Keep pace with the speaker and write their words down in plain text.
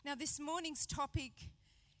Now, this morning's topic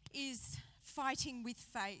is fighting with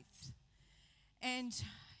faith. And,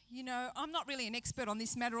 I'm not really an expert on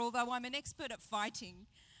this matter, although I'm an expert at fighting.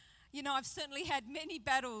 I've certainly had many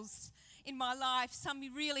battles in my life, some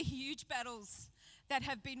really huge battles that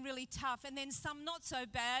have been really tough, and then some not so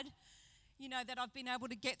bad, that I've been able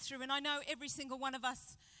to get through. And I know every single one of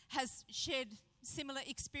us has shared similar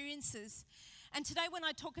experiences. And today when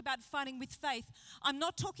I talk about fighting with faith, I'm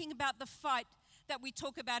not talking about the fight that we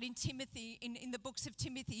talk about in Timothy, in the books of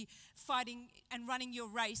Timothy, fighting and running your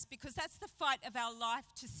race, because that's the fight of our life,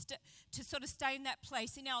 to sort of stay in that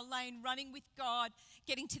place, in our lane, running with God,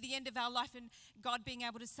 getting to the end of our life, and God being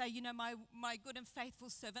able to say, my good and faithful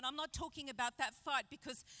servant. I'm not talking about that fight,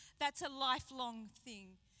 because that's a lifelong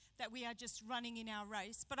thing that we are just running in our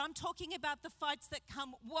race. But I'm talking about the fights that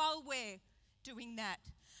come while we're doing that.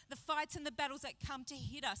 The fights and the battles that come to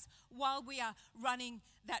hit us while we are running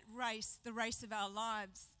that race, the race of our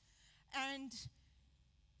lives. And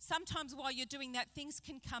sometimes while you're doing that, things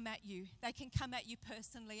can come at you. They can come at you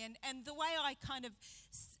personally. And the way I kind of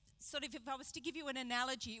sort of, if I was to give you an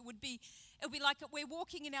analogy, it would be like we're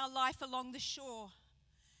walking in our life along the shore.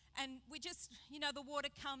 And we just, the water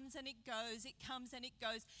comes and it goes, it comes and it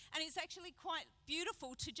goes. And it's actually quite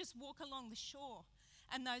beautiful to just walk along the shore.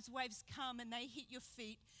 And those waves come and they hit your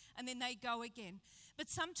feet and then they go again. But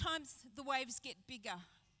sometimes the waves get bigger.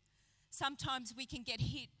 Sometimes we can get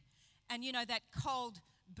hit and, that cold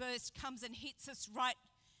burst comes and hits us right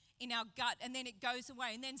in our gut and then it goes away.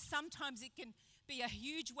 And then sometimes it can be a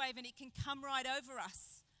huge wave and it can come right over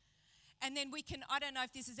us. And then I don't know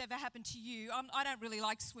if this has ever happened to you. I don't really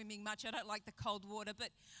like swimming much. I don't like the cold water. But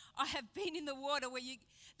I have been in the water where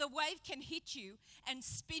the wave can hit you and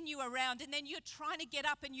spin you around. And then you're trying to get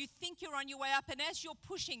up and you think you're on your way up. And as you're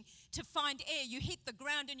pushing to find air, you hit the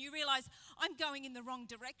ground and you realize, I'm going in the wrong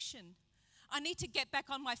direction. I need to get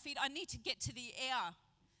back on my feet. I need to get to the air.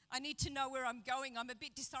 I need to know where I'm going. I'm a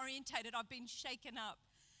bit disorientated. I've been shaken up.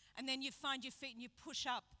 And then you find your feet and you push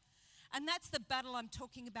up. And that's the battle I'm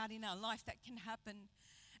talking about in our life that can happen.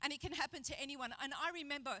 And it can happen to anyone. And I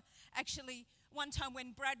remember actually one time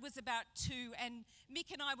when Brad was about 2 and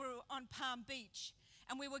Mick and I were on Palm Beach.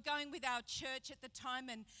 And we were going with our church at the time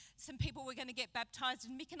and some people were going to get baptized.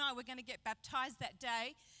 And Mick and I were going to get baptized that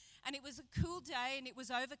day. And it was a cool day and it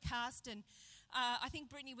was overcast. And I think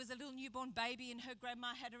Brittany was a little newborn baby and her grandma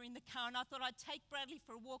had her in the car. And I thought I'd take Bradley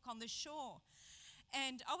for a walk on the shore.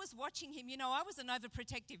 And I was watching him, I was an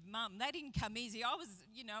overprotective mum. They didn't come easy. I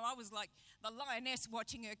was like the lioness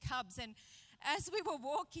watching her cubs. And as we were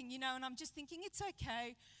walking, and I'm just thinking, it's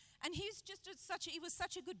okay. And he was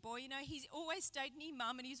such a good boy, He's always stayed near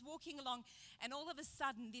mum and he's walking along. And all of a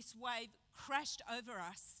sudden, this wave crashed over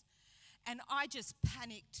us. And I just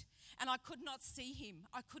panicked. And I could not see him.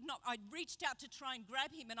 I reached out to try and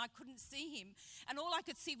grab him and I couldn't see him. And all I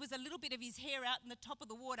could see was a little bit of his hair out in the top of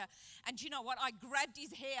the water. And you know what? I grabbed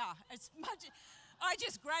his hair I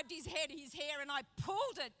just grabbed his hair and I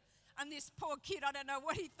pulled it. And this poor kid, I don't know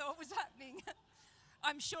what he thought was happening.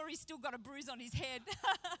 I'm sure he's still got a bruise on his head.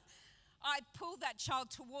 I pulled that child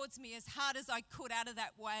towards me as hard as I could out of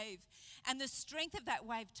that wave. And the strength of that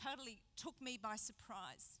wave totally took me by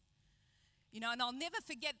surprise. And I'll never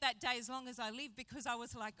forget that day as long as I live because I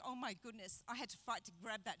was like, oh my goodness, I had to fight to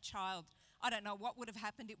grab that child. I don't know what would have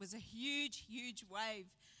happened. It was a huge, huge wave.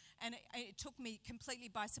 And it took me completely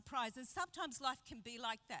by surprise. And sometimes life can be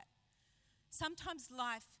like that. Sometimes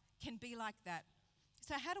life can be like that.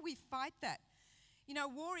 So how do we fight that?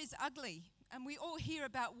 War is ugly. And we all hear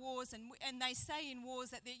about wars. And they say in wars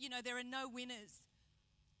that, there are no winners.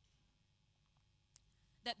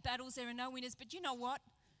 That battles, there are no winners. But you know what?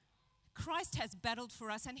 Christ has battled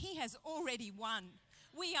for us and he has already won.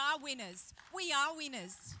 We are winners. We are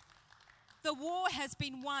winners. The war has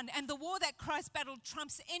been won and the war that Christ battled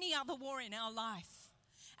trumps any other war in our life.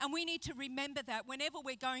 And we need to remember that whenever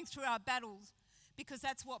we're going through our battles because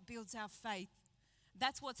that's what builds our faith.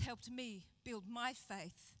 That's what's helped me build my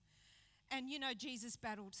faith. And Jesus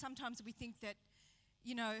battled. Sometimes we think that,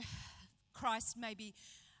 Christ maybe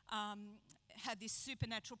had this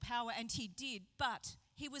supernatural power and he did, but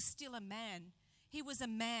he was still a man. He was a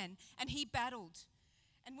man and he battled.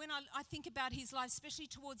 And when I think about his life, especially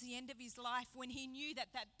towards the end of his life, when he knew that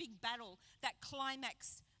big battle, that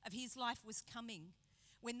climax of his life was coming,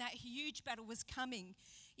 when that huge battle was coming,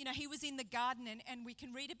 he was in the garden and we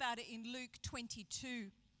can read about it in Luke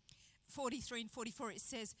 22, 43 and 44. It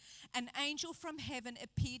says, an angel from heaven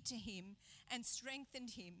appeared to him and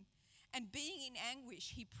strengthened him. And being in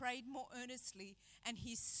anguish, he prayed more earnestly and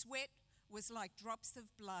his sweat was like drops of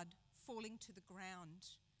blood falling to the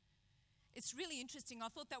ground. It's really interesting. I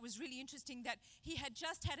thought that was really interesting that he had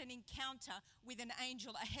just had an encounter with an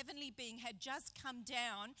angel. A heavenly being had just come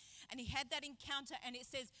down, and he had that encounter, and it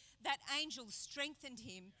says that angel strengthened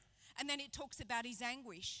him. And then it talks about his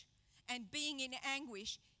anguish. And being in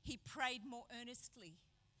anguish, he prayed more earnestly.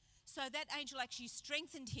 So that angel actually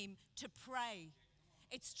strengthened him to pray.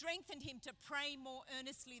 It strengthened him to pray more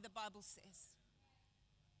earnestly, the Bible says.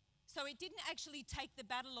 So it didn't actually take the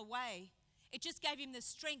battle away. It just gave him the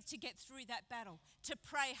strength to get through that battle, to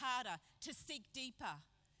pray harder, to seek deeper,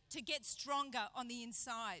 to get stronger on the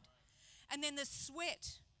inside. And then the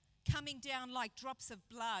sweat coming down like drops of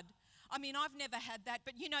blood. I mean, I've never had that,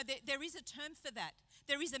 but there is a term for that.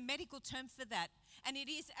 There is a medical term for that. And it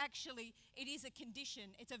is a condition.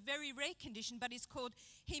 It's a very rare condition, but it's called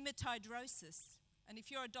hematidrosis. And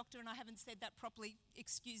if you're a doctor and I haven't said that properly,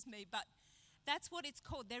 excuse me, but that's what it's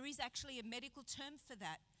called. There is actually a medical term for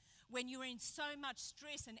that. When you're in so much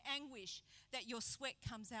stress and anguish that your sweat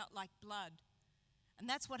comes out like blood. And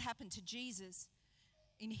that's what happened to Jesus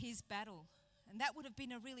in his battle. And that would have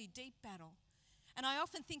been a really deep battle. And I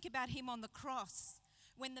often think about him on the cross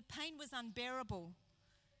when the pain was unbearable.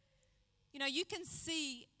 You can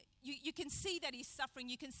see that he's suffering.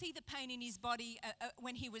 You can see the pain in his body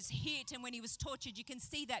when he was hit and when he was tortured. You can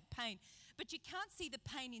see that pain. But you can't see the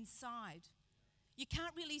pain inside. You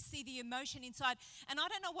can't really see the emotion inside. And I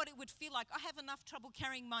don't know what it would feel like. I have enough trouble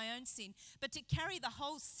carrying my own sin. But to carry the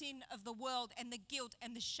whole sin of the world and the guilt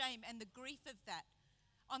and the shame and the grief of that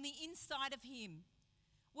on the inside of him,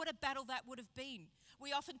 what a battle that would have been.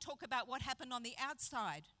 We often talk about what happened on the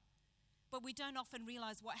outside, but we don't often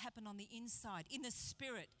realize what happened on the inside, in the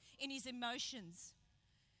spirit, in his emotions.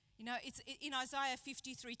 It's in Isaiah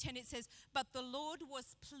 53:10 it says, "But the Lord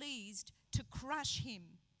was pleased to crush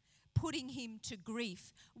him, putting him to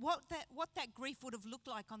grief." What that grief would have looked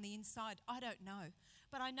like on the inside, I don't know.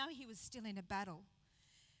 But I know he was still in a battle.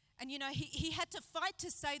 And he had to fight to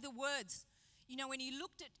say the words. When he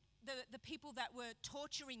looked at the people that were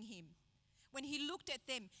torturing him, when he looked at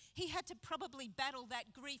them, he had to probably battle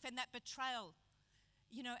that grief and that betrayal,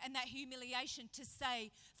 and that humiliation to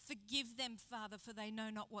say, "Forgive them, Father, for they know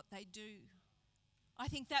not what they do." I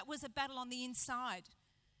think that was a battle on the inside.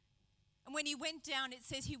 And when he went down, it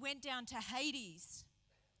says he went down to Hades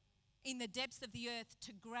in the depths of the earth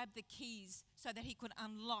to grab the keys so that he could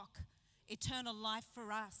unlock eternal life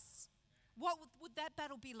for us. What would that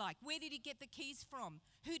battle be like? Where did he get the keys from?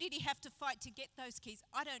 Who did he have to fight to get those keys?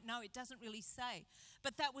 I don't know. It doesn't really say.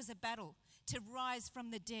 But that was a battle to rise from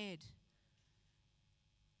the dead.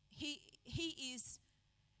 He is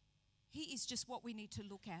just what we need to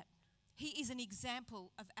look at. He is an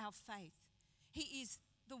example of our faith. He is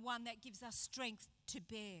the one that gives us strength to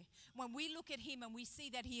bear. When we look at him and we see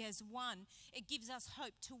that he has won, it gives us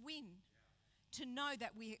hope to win, to know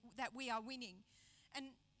that we are winning.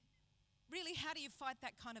 And really, how do you fight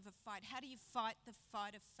that kind of a fight? How do you fight the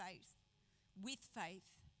fight of faith with faith?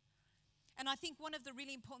 And I think one of the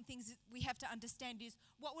really important things that we have to understand is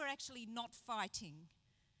what we're actually not fighting.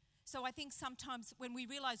 So I think sometimes when we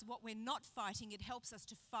realize what we're not fighting, it helps us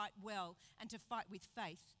to fight well and to fight with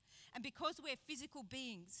faith. And because we're physical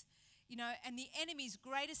beings, and the enemy's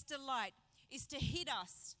greatest delight is to hit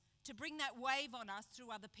us, to bring that wave on us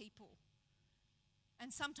through other people.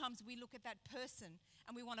 And sometimes we look at that person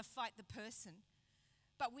and we want to fight the person.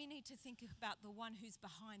 But we need to think about the one who's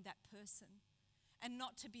behind that person and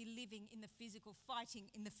not to be living in the physical, fighting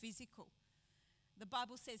in the physical. The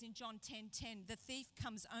Bible says in John 10:10, "The thief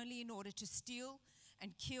comes only in order to steal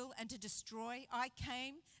and kill and to destroy. I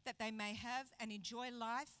came that they may have and enjoy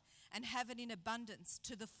life and have it in abundance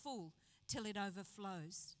to the full till it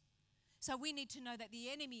overflows." So we need to know that the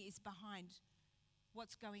enemy is behind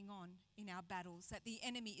what's going on in our battles, that the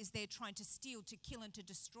enemy is there trying to steal, to kill, and to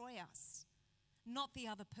destroy us, not the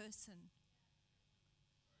other person.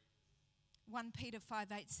 1 Peter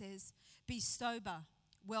 5:8 says, "Be sober,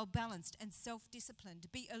 well-balanced, and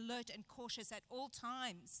self-disciplined. Be alert and cautious at all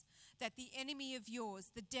times, that the enemy of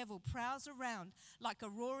yours, the devil, prowls around like a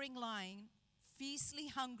roaring lion, fiercely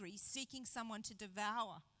hungry, seeking someone to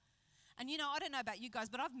devour." And I don't know about you guys,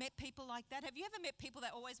 but I've met people like that. Have you ever met people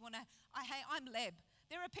that always want to, hey, I'm Leb.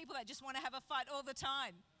 There are people that just want to have a fight all the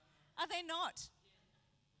time. Are they not?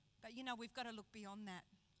 But we've got to look beyond that.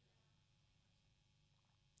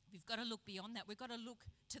 We've got to look beyond that. We've got to look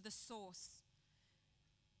to the source.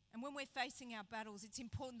 And when we're facing our battles, it's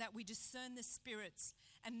important that we discern the spirits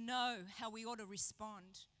and know how we ought to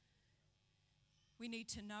respond. We need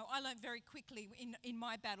to know. I learned very quickly in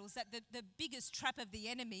my battles that the biggest trap of the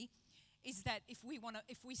enemy is that if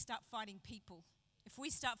we start fighting people,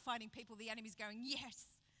 the enemy's going,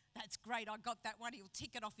 "Yes, That's great, I got that one. He'll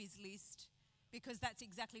tick it off his list because that's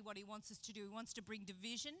exactly what he wants us to do. He wants to bring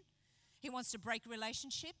division. He wants to break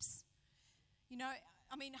relationships. You know,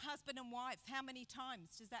 I mean, husband and wife, how many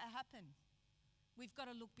times does that happen? We've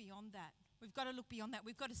got to look beyond that. We've got to look beyond that.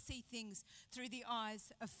 We've got to see things through the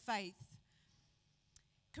eyes of faith.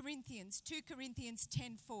 2 Corinthians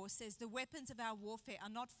 10:4 says, the weapons of our warfare are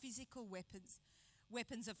not physical weapons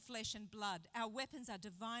of flesh and blood. Our weapons are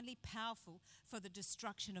divinely powerful for the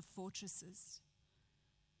destruction of fortresses.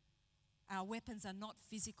 Our weapons are not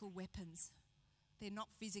physical weapons. They're not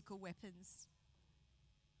physical weapons.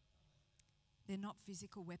 They're not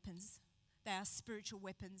physical weapons. They are spiritual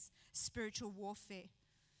weapons, spiritual warfare.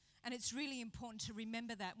 And it's really important to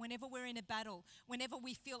remember that whenever we're in a battle, whenever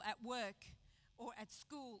we feel at work or at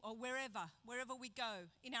school or wherever we go,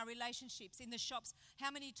 in our relationships, in the shops, how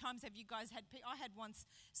many times have you guys had, I had once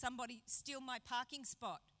somebody steal my parking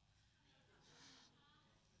spot.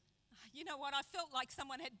 You know what, I felt like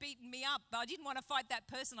someone had beaten me up, but I didn't want to fight that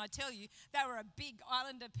person. I tell you, they were a big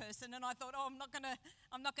Islander person, and I thought, I'm not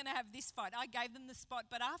gonna have this fight. I gave them the spot,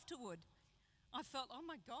 but afterward, I felt, oh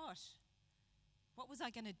my gosh, what was I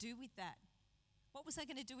going to do with that? What was I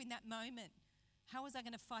going to do in that moment? How was I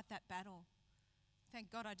going to fight that battle?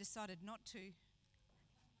 Thank God I decided not to.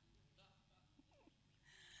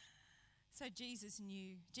 So Jesus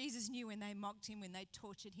knew. Jesus knew when they mocked him, when they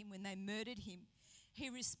tortured him, when they murdered him. He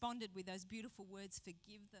responded with those beautiful words,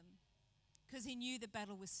 forgive them. Because he knew the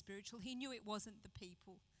battle was spiritual. He knew it wasn't the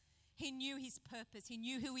people. He knew his purpose. He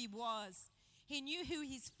knew who he was. He knew who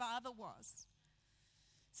his Father was.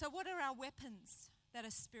 So what are our weapons that are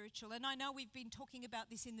spiritual? And I know we've been talking about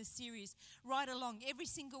this in the series right along. Every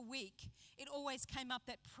single week, it always came up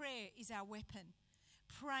that prayer is our weapon.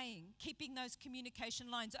 Praying, keeping those communication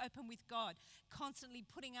lines open with God, constantly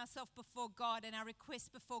putting ourselves before God and our requests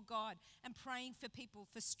before God and praying for people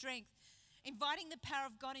for strength, inviting the power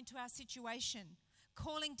of God into our situation,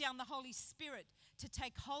 calling down the Holy Spirit to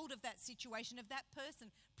take hold of that situation, of that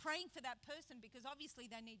person, praying for that person because obviously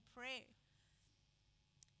they need prayer.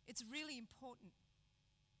 It's really important.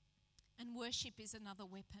 And worship is another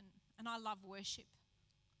weapon. And I love worship.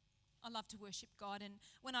 I love to worship God. And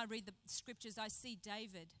when I read the scriptures, I see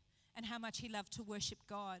David and how much he loved to worship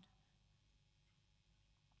God.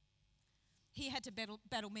 He had to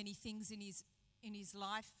battle many things in his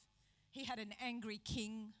life. He had an angry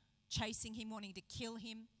king chasing him, wanting to kill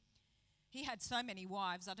him. He had so many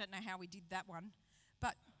wives. I don't know how he did that one.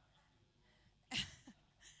 But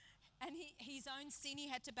and his own sin, he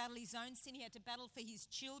had to battle his own sin. He had to battle for his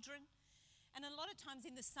children. And a lot of times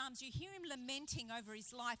in the Psalms, you hear him lamenting over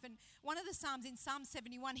his life. And one of the Psalms, in Psalm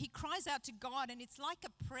 71, he cries out to God, and it's like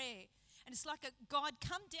a prayer. And it's like, God,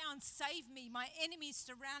 come down, save me. My enemies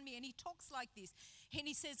surround me. And he talks like this. And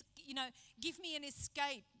he says, give me an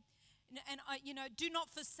escape. And do not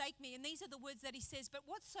forsake me. And these are the words that he says. But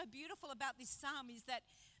what's so beautiful about this Psalm is that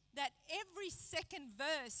every second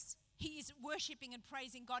verse, he is worshiping and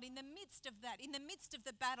praising God in the midst of that, in the midst of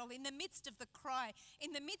the battle, in the midst of the cry,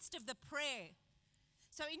 in the midst of the prayer.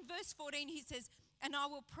 So in verse 14, he says, and I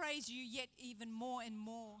will praise you yet even more and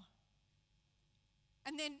more.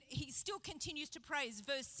 And then he still continues to praise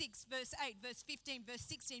verse 6, verse 8, verse 15, verse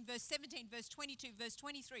 16, verse 17, verse 22, verse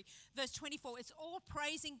 23, verse 24. It's all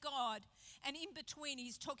praising God. And in between,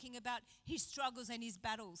 he's talking about his struggles and his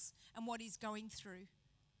battles and what he's going through.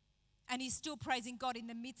 And he's still praising God in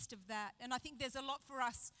the midst of that. And I think there's a lot for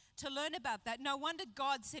us to learn about that. No wonder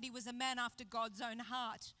God said he was a man after God's own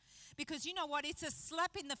heart. Because you know what? It's a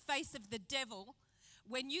slap in the face of the devil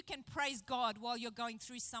when you can praise God while you're going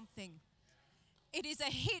through something. It is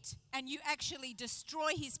a hit, and you actually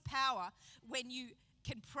destroy his power when you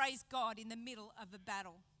can praise God in the middle of a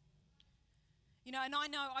battle. And I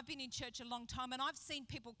know I've been in church a long time, and I've seen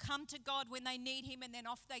people come to God when they need him, and then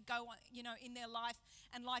off they go, in their life,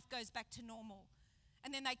 and life goes back to normal.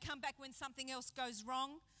 And then they come back when something else goes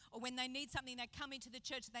wrong, or when they need something, they come into the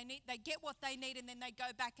church, they get what they need, and then they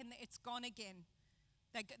go back and it's gone again.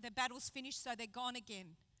 The battle's finished, so they're gone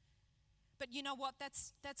again. But you know what?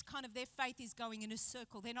 That's kind of their faith is going in a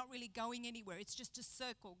circle. They're not really going anywhere. It's just a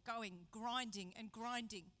circle going, grinding and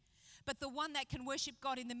grinding. But the one that can worship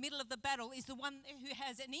God in the middle of the battle is the one who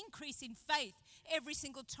has an increase in faith every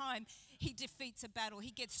single time he defeats a battle. He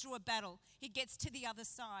gets through a battle. He gets to the other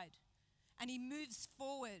side. And he moves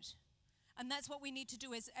forward. And that's what we need to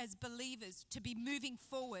do as believers, to be moving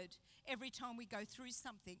forward every time we go through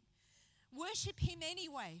something. Worship him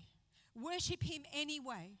anyway. Worship him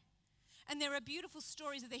anyway. And there are beautiful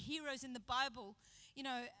stories of the heroes in the Bible,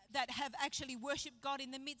 that have actually worshipped God in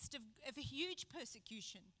the midst of a huge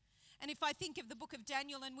persecution. And if I think of the book of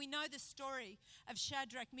Daniel, and we know the story of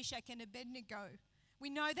Shadrach, Meshach, and Abednego, we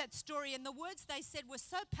know that story, and the words they said were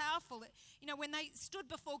so powerful. You know, when they stood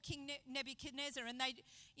before King Nebuchadnezzar, and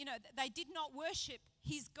they did not worship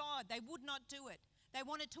his God. They would not do it. They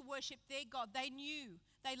wanted to worship their God. They knew.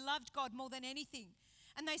 They loved God more than anything.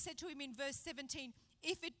 And they said to him in verse 17,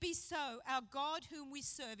 "If it be so, our God whom we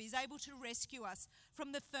serve is able to rescue us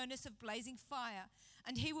from the furnace of blazing fire,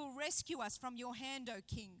 and he will rescue us from your hand, O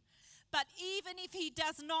king. But even if he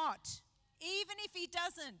does not, even if he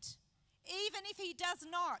doesn't, even if he does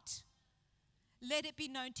not, let it be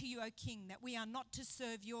known to you, O king, that we are not to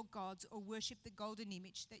serve your gods or worship the golden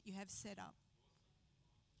image that you have set up."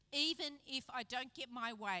 Even if I don't get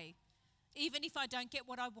my way, even if I don't get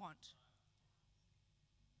what I want.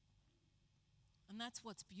 And that's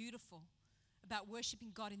what's beautiful about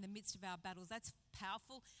worshiping God in the midst of our battles. That's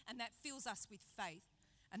powerful, and that fills us with faith.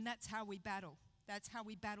 And that's how we battle. That's how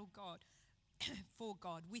we battle God, for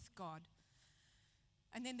God, with God.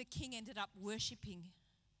 And then the king ended up worshiping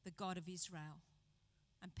the God of Israel.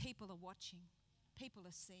 And people are watching. People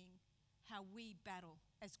are seeing how we battle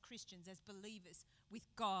as Christians, as believers,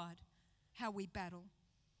 with God, how we battle.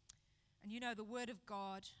 And you know, the word of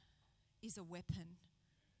God is a weapon.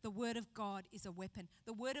 The word of God is a weapon.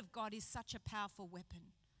 The word of God is such a powerful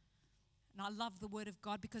weapon. And I love the word of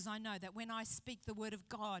God because I know that when I speak the word of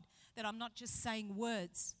God, that I'm not just saying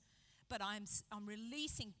words, but I'm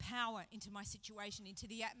releasing power into my situation, into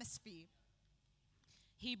the atmosphere.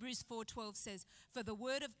 Hebrews 4:12 says, "For the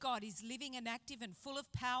word of God is living and active and full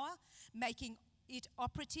of power, making it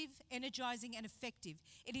operative, energizing, and effective.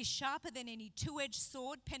 It is sharper than any two-edged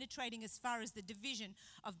sword, penetrating as far as the division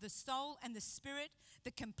of the soul and the spirit,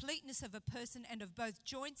 the completeness of a person, and of both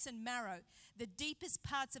joints and marrow, the deepest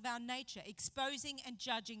parts of our nature, exposing and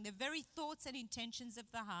judging the very thoughts and intentions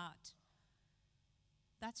of the heart."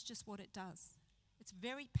 That's just what it does. It's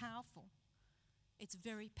very powerful. It's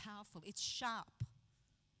very powerful. It's sharp.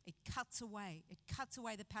 It cuts away. It cuts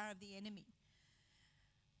away the power of the enemy.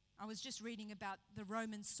 I was just reading about the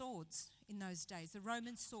Roman swords in those days. The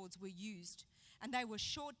Roman swords were used, and they were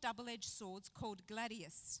short double-edged swords called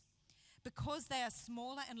gladius. Because they are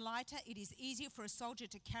smaller and lighter, it is easier for a soldier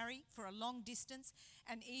to carry for a long distance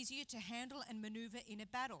and easier to handle and maneuver in a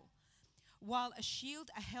battle. While a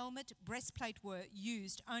shield, a helmet, breastplate were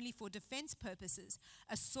used only for defense purposes,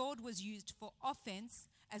 a sword was used for offense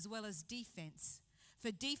as well as defense.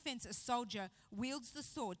 For defense, a soldier wields the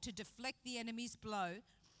sword to deflect the enemy's blow.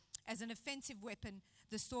 As an offensive weapon,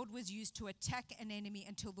 the sword was used to attack an enemy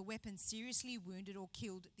until the weapon seriously wounded or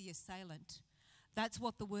killed the assailant. That's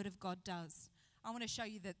what the word of God does. I want to show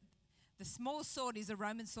you that the small sword is a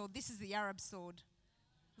Roman sword. This is the Arab sword.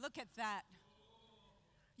 Look at that.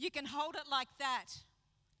 You can hold it like that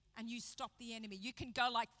and you stop the enemy. You can go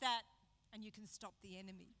like that and you can stop the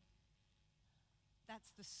enemy.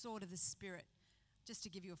 That's the sword of the Spirit. Just to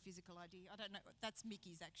give you a physical idea. I don't know. That's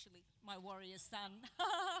Mickey's actually, my warrior son.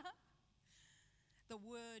 The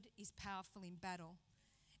word is powerful in battle.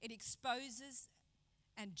 It exposes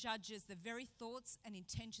and judges the very thoughts and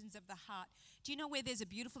intentions of the heart. Do you know where there's a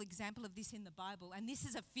beautiful example of this in the Bible? And this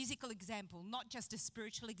is a physical example, not just a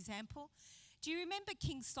spiritual example. Do you remember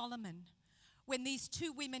King Solomon when these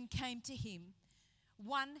two women came to him?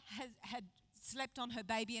 One had slept on her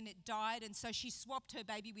baby and it died, and so she swapped her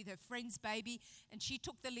baby with her friend's baby, and she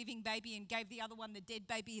took the living baby and gave the other one the dead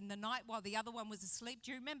baby in the night while the other one was asleep.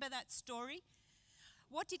 Do you remember that story?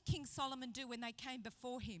 What did King Solomon do when they came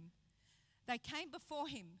before him? They came before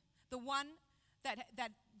him. The one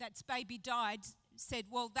that's baby died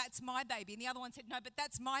said, "Well, that's my baby." And the other one said, "No, but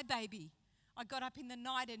that's my baby. I got up in the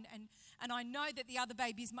night and I know that the other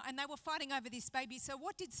baby's mine." And they were fighting over this baby. So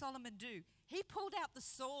what did Solomon do? He pulled out the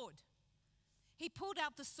sword. He pulled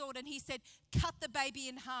out the sword and he said, "Cut the baby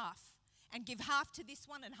in half and give half to this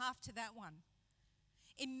one and half to that one."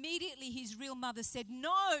 Immediately his real mother said,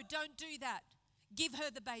 "No, don't do that. Give her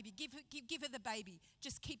the baby. Give her the baby.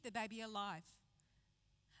 Just keep the baby alive."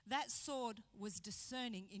 That sword was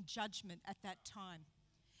discerning in judgment at that time.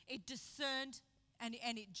 It discerned and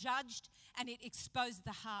it judged and it exposed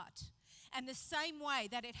the heart. And the same way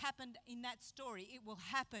that it happened in that story, it will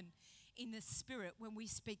happen in the Spirit when we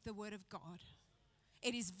speak the word of God.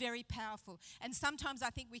 It is very powerful. And sometimes I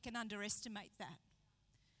think we can underestimate that.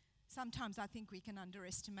 Sometimes I think we can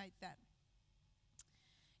underestimate that.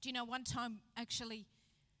 Do you know, one time actually,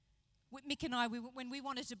 Mick and I, when we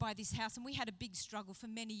wanted to buy this house, and we had a big struggle for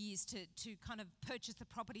many years to kind of purchase the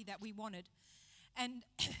property that we wanted. And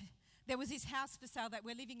there was this house for sale that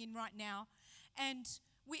we're living in right now. And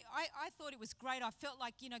I thought it was great. I felt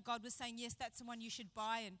like, God was saying, yes, that's the one you should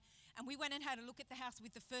buy. And And we went and had a look at the house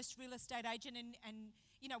with the first real estate agent,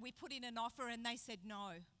 and we put in an offer, and they said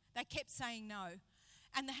no. They kept saying no.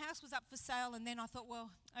 And the house was up for sale, and then I thought, well,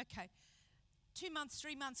 okay. 2 months,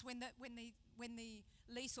 3 months, when the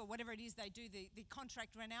lease or whatever it is they do, the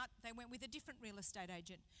contract ran out, they went with a different real estate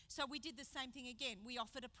agent. So we did the same thing again. We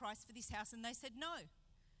offered a price for this house, and they said no.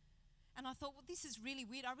 And I thought, well, this is really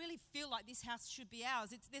weird. I really feel like this house should be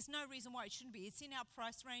ours. There's no reason why it shouldn't be. It's in our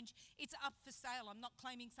price range. It's up for sale. I'm not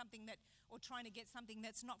claiming something or trying to get something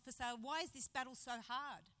that's not for sale. Why is this battle so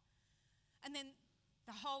hard? And then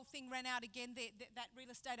the whole thing ran out again. That real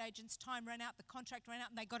estate agent's time ran out. The contract ran out,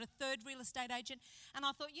 and they got a third real estate agent. And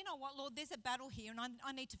I thought, you know what, Lord, there's a battle here, and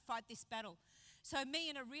I need to fight this battle. So me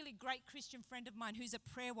and a really great Christian friend of mine who's a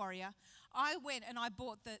prayer warrior, I went and I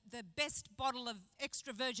bought the best bottle of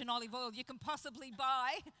extra virgin olive oil you can possibly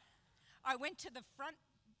buy. I went to the front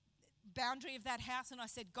boundary of that house, and I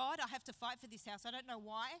said, God, I have to fight for this house. I don't know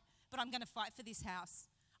why, but I'm going to fight for this house.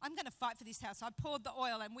 I'm going to fight for this house. I poured the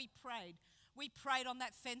oil, and we prayed. We prayed on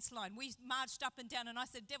that fence line. We marched up and down, and I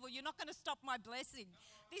said, devil, you're not going to stop my blessing.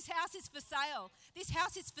 This house is for sale. This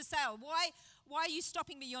house is for sale. Why are you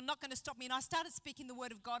stopping me? You're not going to stop me. And I started speaking the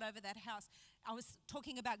word of God over that house. I was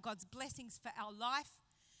talking about God's blessings for our life,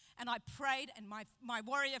 and I prayed, and my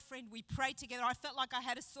warrior friend, we prayed together. I felt like I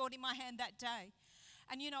had a sword in my hand that day.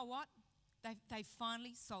 And you know what? They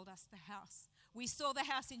finally sold us the house. We saw the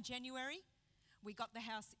house in January. We got the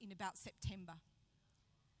house in about September.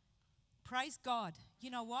 Praise God. You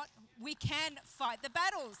know what? We can fight the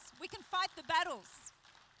battles. We can fight the battles.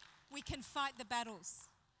 We can fight the battles.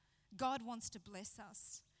 God wants to bless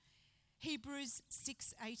us. Hebrews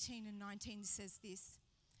 6:18 and 19 says this.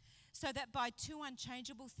 So that by two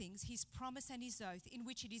unchangeable things, his promise and his oath, in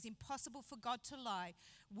which it is impossible for God to lie,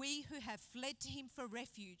 we who have fled to him for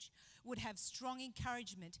refuge would have strong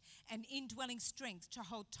encouragement and indwelling strength to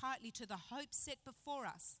hold tightly to the hope set before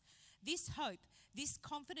us. This hope, this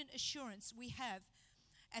confident assurance we have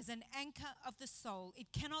as an anchor of the soul. It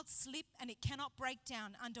cannot slip and it cannot break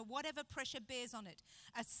down under whatever pressure bears on it.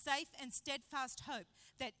 A safe and steadfast hope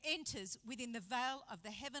that enters within the veil of the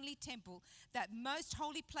heavenly temple, that most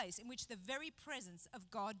holy place in which the very presence of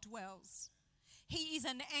God dwells. He is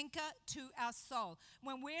an anchor to our soul.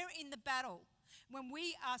 When we're in the battle, when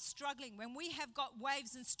we are struggling, when we have got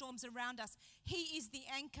waves and storms around us, he is the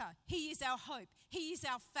anchor. He is our hope. He is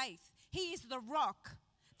our faith. He is the rock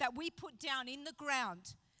that we put down in the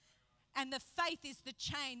ground. And the faith is the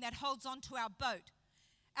chain that holds on to our boat.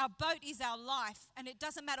 Our boat is our life, and it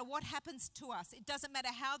doesn't matter what happens to us. It doesn't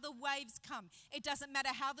matter how the waves come. It doesn't matter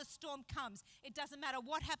how the storm comes. It doesn't matter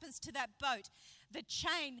what happens to that boat. The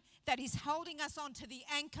chain that is holding us onto the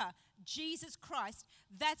anchor, Jesus Christ,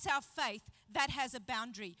 that's our faith. That has a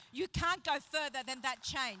boundary. You can't go further than that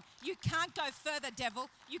chain. You can't go further, devil.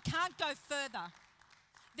 You can't go further.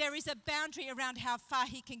 There is a boundary around how far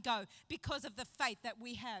he can go because of the faith that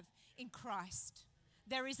we have in Christ.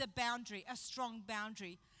 There is a boundary, a strong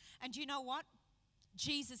boundary. And you know what?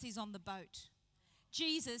 Jesus is on the boat.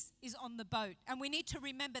 Jesus is on the boat. And we need to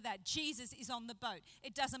remember that Jesus is on the boat.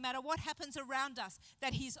 It doesn't matter what happens around us,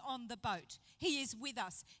 that he's on the boat. He is with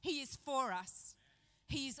us. He is for us.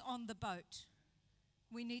 He is on the boat.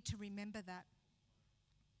 We need to remember that.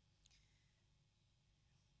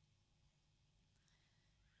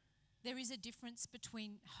 There is a difference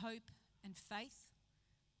between hope and faith,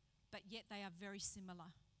 but yet they are very similar.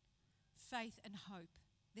 Faith and hope.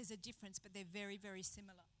 There's a difference, but they're very, very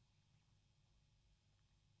similar.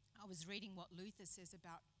 I was reading what Luther says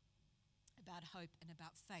about hope and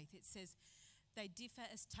about faith. It says, they differ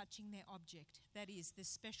as touching their object, that is, the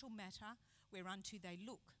special matter whereunto they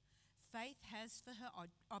look. Faith has for her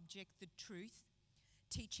object the truth,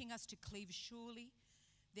 teaching us to cleave surely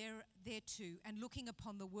thereto, and looking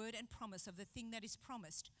upon the word and promise of the thing that is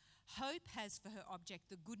promised. Hope has for her object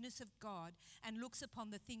the goodness of God, and looks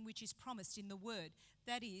upon the thing which is promised in the word,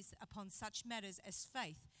 that is, upon such matters as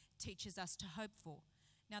faith teaches us to hope for.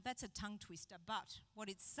 Now that's a tongue twister, but what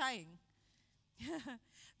it's saying,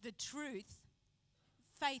 the truth,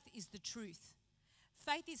 faith is the truth.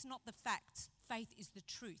 Faith is not the facts, faith is the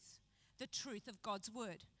truth of God's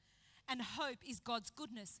word. And hope is God's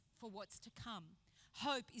goodness for what's to come.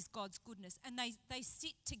 Hope is God's goodness, and they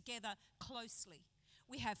sit together closely.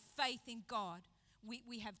 We have faith in God.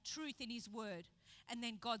 We have truth in his word, and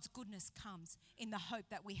then God's goodness comes in the hope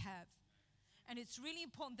that we have. And it's really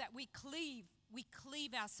important that we cleave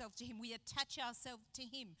ourselves to him. We attach ourselves to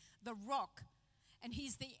him, the rock, and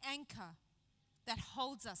he's the anchor that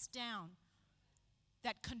holds us down,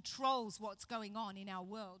 that controls what's going on in our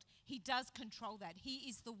world. He does control that. He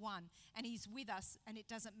is the one, and he's with us, and it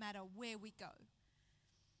doesn't matter where we go.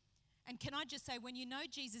 And can I just say, when you know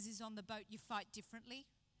Jesus is on the boat, you fight differently.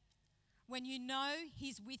 When you know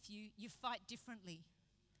he's with you, you fight differently.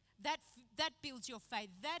 That builds your faith.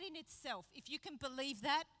 That in itself, if you can believe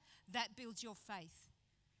that, that builds your faith.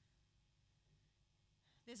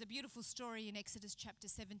 There's a beautiful story in Exodus chapter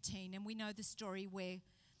 17, and we know the story where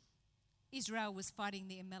Israel was fighting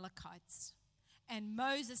the Amalekites. And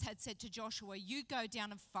Moses had said to Joshua, you go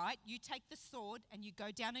down and fight. You take the sword and you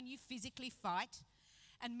go down and you physically fight.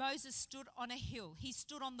 And Moses stood on a hill. He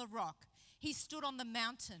stood on the rock. He stood on the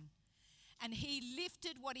mountain. And he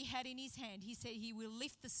lifted what he had in his hand. He said he will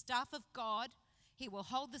lift the staff of God. He will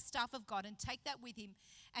hold the staff of God and take that with him.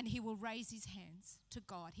 And he will raise his hands to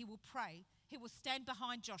God. He will pray. He will stand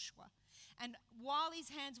behind Joshua. And while his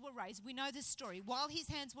hands were raised, we know the story, while his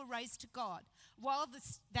hands were raised to God, while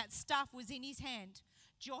that staff was in his hand,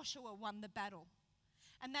 Joshua won the battle.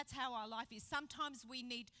 And that's how our life is. Sometimes we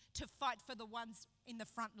need to fight for the ones in the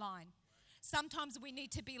front line. Sometimes we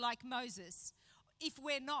need to be like Moses. If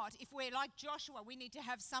we're not, if we're like Joshua, we need to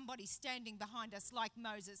have somebody standing behind us like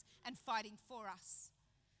Moses and fighting for us.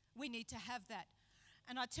 We need to have that.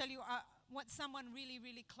 And I tell you, what someone really,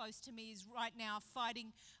 really close to me is right now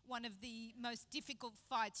fighting one of the most difficult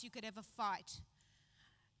fights you could ever fight.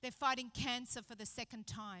 They're fighting cancer for the second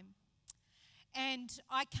time. And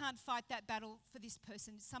I can't fight that battle for this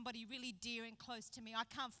person. Somebody really dear and close to me. I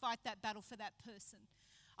can't fight that battle for that person.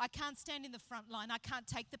 I can't stand in the front line. I can't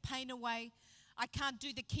take the pain away. I can't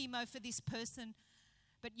do the chemo for this person.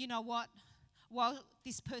 But you know what? While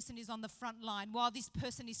this person is on the front line, while this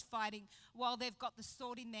person is fighting, while they've got the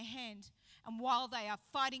sword in their hand, and while they are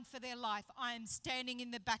fighting for their life, I am standing in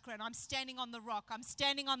the background. I'm standing on the rock. I'm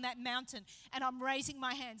standing on that mountain, and I'm raising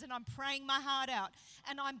my hands, and I'm praying my heart out,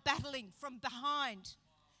 and I'm battling from behind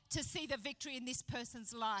to see the victory in this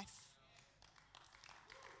person's life.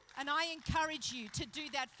 And I encourage you to do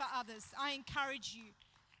that for others. I encourage you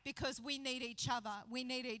because we need each other. We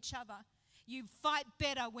need each other. You fight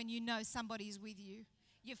better when you know somebody's with you.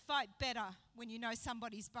 You fight better when you know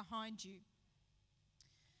somebody's behind you.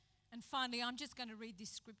 And finally, I'm just going to read this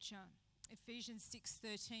scripture, Ephesians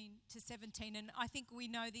 6:13 to 17. And I think we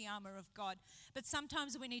know the armor of God. But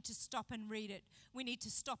sometimes we need to stop and read it. We need to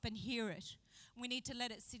stop and hear it. We need to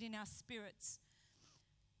let it sit in our spirits.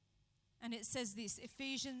 And it says this,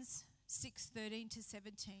 Ephesians 6:13 to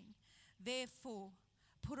 17. Therefore,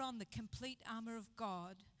 put on the complete armor of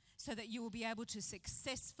God, so that you will be able to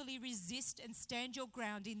successfully resist and stand your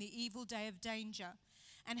ground in the evil day of danger.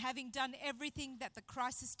 And having done everything that the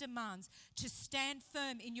crisis demands, to stand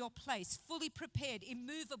firm in your place, fully prepared,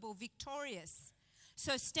 immovable, victorious.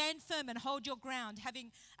 So stand firm and hold your ground,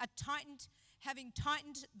 having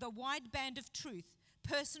tightened the wide band of truth,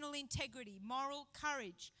 personal integrity, moral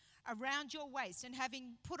courage around your waist, and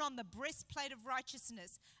having put on the breastplate of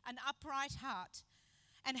righteousness, an upright heart,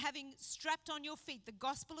 and having strapped on your feet the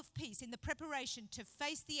gospel of peace in the preparation to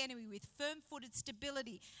face the enemy with firm-footed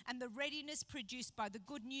stability and the readiness produced by the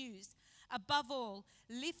good news. Above all,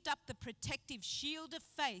 lift up the protective shield of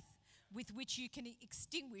faith with which you can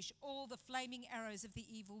extinguish all the flaming arrows of the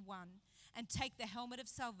evil one, and take the helmet of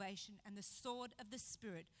salvation and the sword of the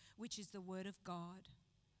Spirit, which is the word of God.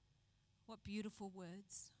 What beautiful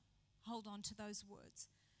words. Hold on to those words.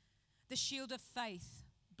 The shield of faith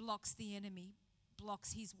blocks the enemy,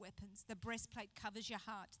 blocks his weapons. The breastplate covers your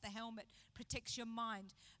heart. The helmet protects your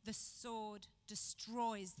mind. The sword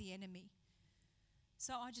destroys the enemy.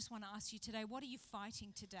 So I just want to ask you today, what are you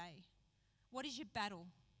fighting today? What is your battle?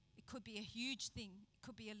 It could be a huge thing. It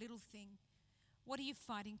could be a little thing. What are you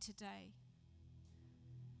fighting today?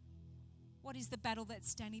 What is the battle that's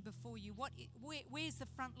standing before you? Where's the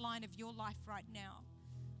front line of your life right now?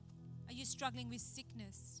 Are you struggling with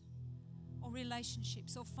sickness or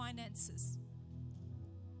relationships or finances?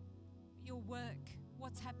 Your work,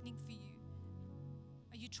 what's happening for you?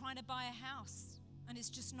 Are you trying to buy a house and it's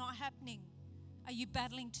just not happening? Are you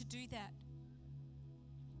battling to do that?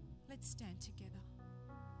 Let's stand together.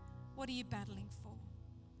 What are you battling for?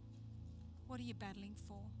 What are you battling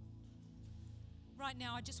for? Right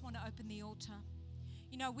now, I just want to open the altar.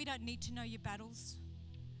 You know, we don't need to know your battles,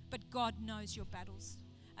 but God knows your battles.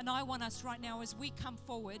 And I want us right now, as we come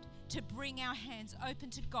forward, to bring our hands open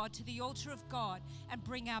to God, to the altar of God, and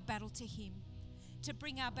bring our battle to Him. To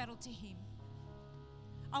bring our battle to Him.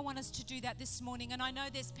 I want us to do that this morning. And I know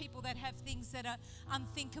there's people that have things that are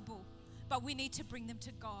unthinkable, but we need to bring them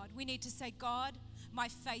to God. We need to say, God, my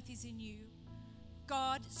faith is in you.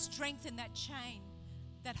 God, strengthen that chain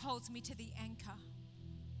that holds me to the anchor.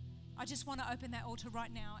 I just want to open that altar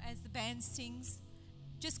right now as the band sings.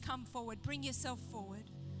 Just come forward. Bring yourself forward.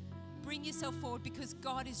 Bring yourself forward, because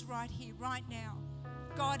God is right here, right now.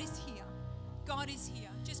 God is here. God is here.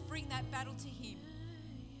 Just bring that battle to Him.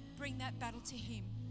 Bring that battle to Him.